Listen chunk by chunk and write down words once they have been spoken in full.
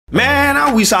Man,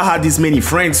 I wish I had this many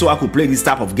friends so I could play this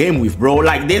type of game with, bro.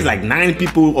 Like, there's like 9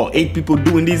 people or 8 people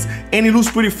doing this, and it looks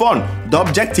pretty fun. The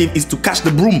objective is to catch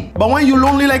the broom. But when you're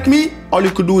lonely like me, all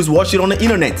you could do is watch it on the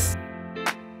internet.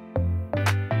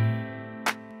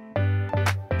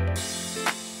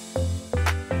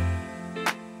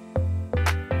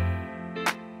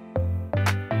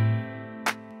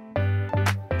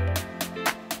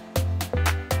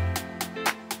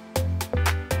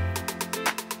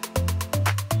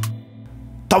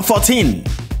 Top 14.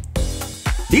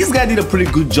 This guy did a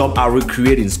pretty good job at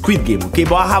recreating Squid Game, okay?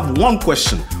 But I have one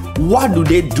question. What do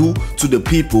they do to the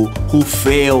people who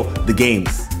fail the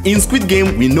games? In Squid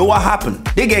Game, we know what happened.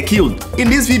 They get killed. In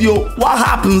this video, what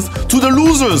happens to the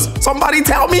losers? Somebody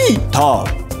tell me. Top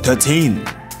 13.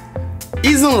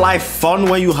 Isn't life fun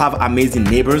when you have amazing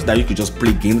neighbors that you could just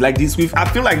play games like this with? I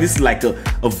feel like this is like a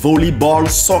volleyball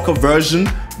soccer version,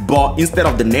 but instead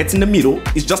of the net in the middle,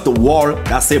 it's just the wall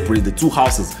that separates the two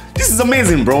houses. This is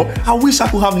amazing, bro. I wish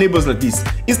I could have neighbors like this.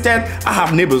 Instead, I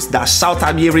have neighbors that shout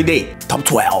at me every day. Top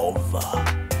 12.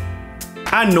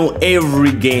 I know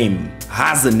every game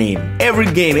has a name.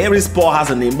 Every game, every sport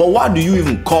has a name, but what do you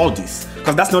even call this?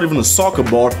 Because that's not even a soccer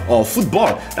ball or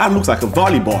football. That looks like a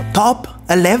volleyball. Top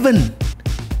 11.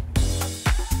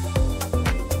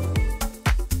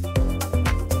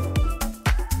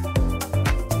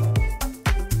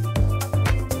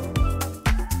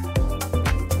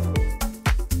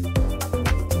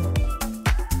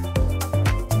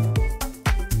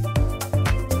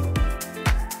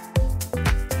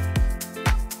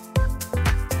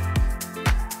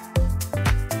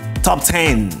 Top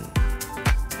 10.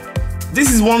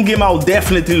 This is one game I would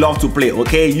definitely love to play,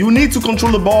 okay? You need to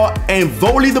control the ball and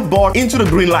volley the ball into the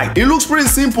green light. It looks pretty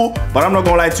simple, but I'm not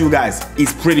gonna lie to you guys.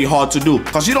 It's pretty hard to do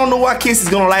because you don't know what case is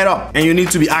gonna light up and you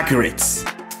need to be accurate.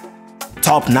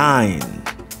 Top 9.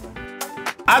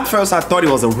 At first, I thought it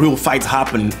was a real fight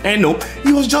happening, and no,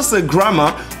 it was just a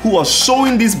grandma who was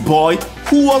showing this boy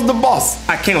who was the boss.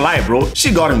 I can't lie, bro.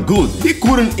 She got him good. He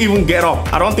couldn't even get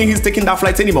up. I don't think he's taking that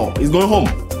flight anymore. He's going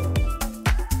home.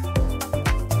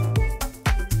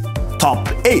 Top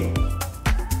 8.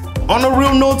 On a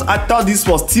real note, I thought this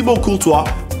was Thibaut Courtois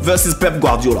versus Pep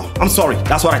Guardiola. I'm sorry,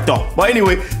 that's what I thought. But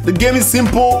anyway, the game is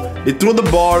simple. They throw the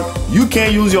ball, you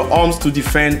can't use your arms to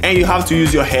defend, and you have to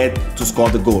use your head to score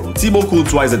the goal. Thibaut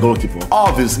Courtois is a goalkeeper.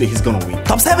 Obviously, he's gonna win.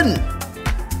 Top 7.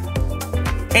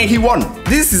 And he won.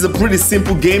 This is a pretty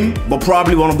simple game, but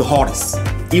probably one of the hardest.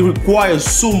 It requires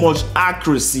so much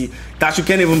accuracy that you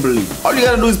can't even believe. All you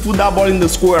gotta do is put that ball in the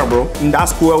square, bro. In that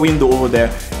square window over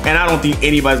there. And I don't think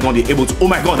anybody's gonna be able to. Oh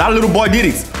my god, that little boy did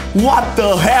it. What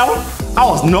the hell? I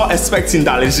was not expecting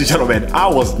that, ladies and gentlemen. I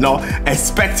was not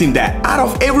expecting that. Out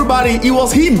of everybody, it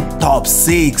was him. Top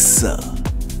 6.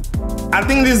 I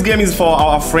think this game is for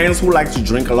our friends who like to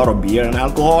drink a lot of beer and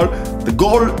alcohol. The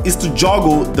goal is to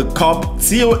juggle the cup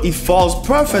till it falls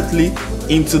perfectly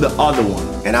into the other one.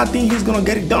 And I think he's gonna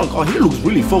get it done because he looks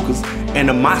really focused and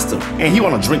a master. And he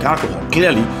wanna drink alcohol,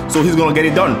 clearly, so he's gonna get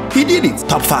it done. He did it.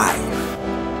 Top 5.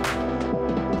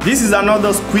 This is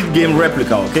another Squid Game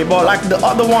replica, okay? But like the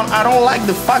other one, I don't like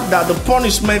the fact that the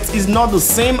punishment is not the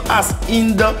same as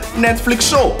in the Netflix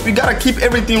show. We gotta keep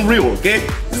everything real, okay?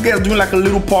 This guy's doing like a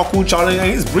little parkour challenge and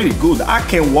he's pretty good. I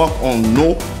can't walk on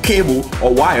no cable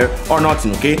or wire or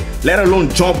nothing, okay? Let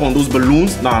alone jump on those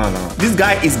balloons. No. This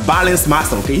guy is balance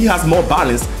master, okay? He has more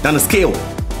balance than a scale.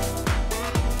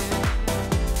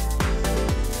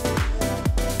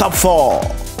 Top 4.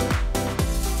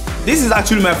 This is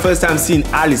actually my first time seeing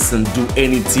Allison do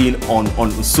anything on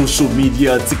social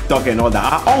media, TikTok and all that.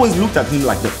 I always looked at him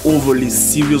like the overly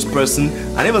serious person.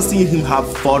 I never seen him have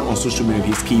fun on social media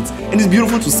with his kids. And it's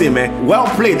beautiful to say, man. Well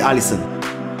played, Allison.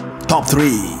 Top 3.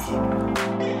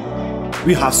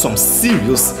 We have some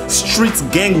serious street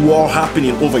gang war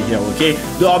happening over here, okay?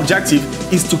 The objective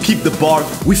is to keep the ball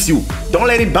with you. Don't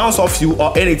let it bounce off you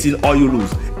or anything or you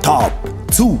lose. Top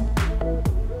 2.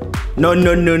 No.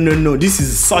 This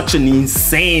is such an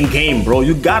insane game, bro.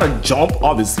 You gotta jump,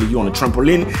 obviously, you're on a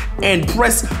trampoline, and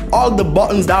press all the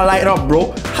buttons that light up,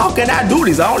 bro. How can I do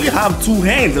this? I only have 2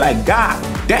 hands. Like, god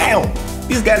damn.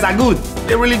 These guys are good.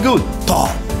 They're really good.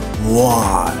 Top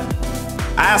 1.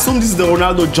 I assume this is the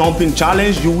Ronaldo jumping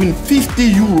challenge. You win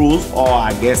 50 euros or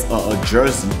I guess a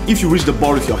jersey if you reach the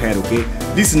ball with your head, okay?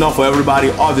 This is not for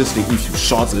everybody. Obviously, if you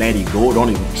shot, let it go. Don't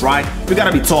even try. You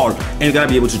gotta be tall and you gotta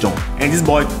be able to jump. And this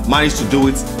boy managed to do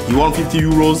it. He won 50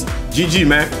 euros. GG,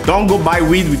 man. Don't go buy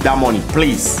weed with that money,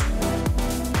 please.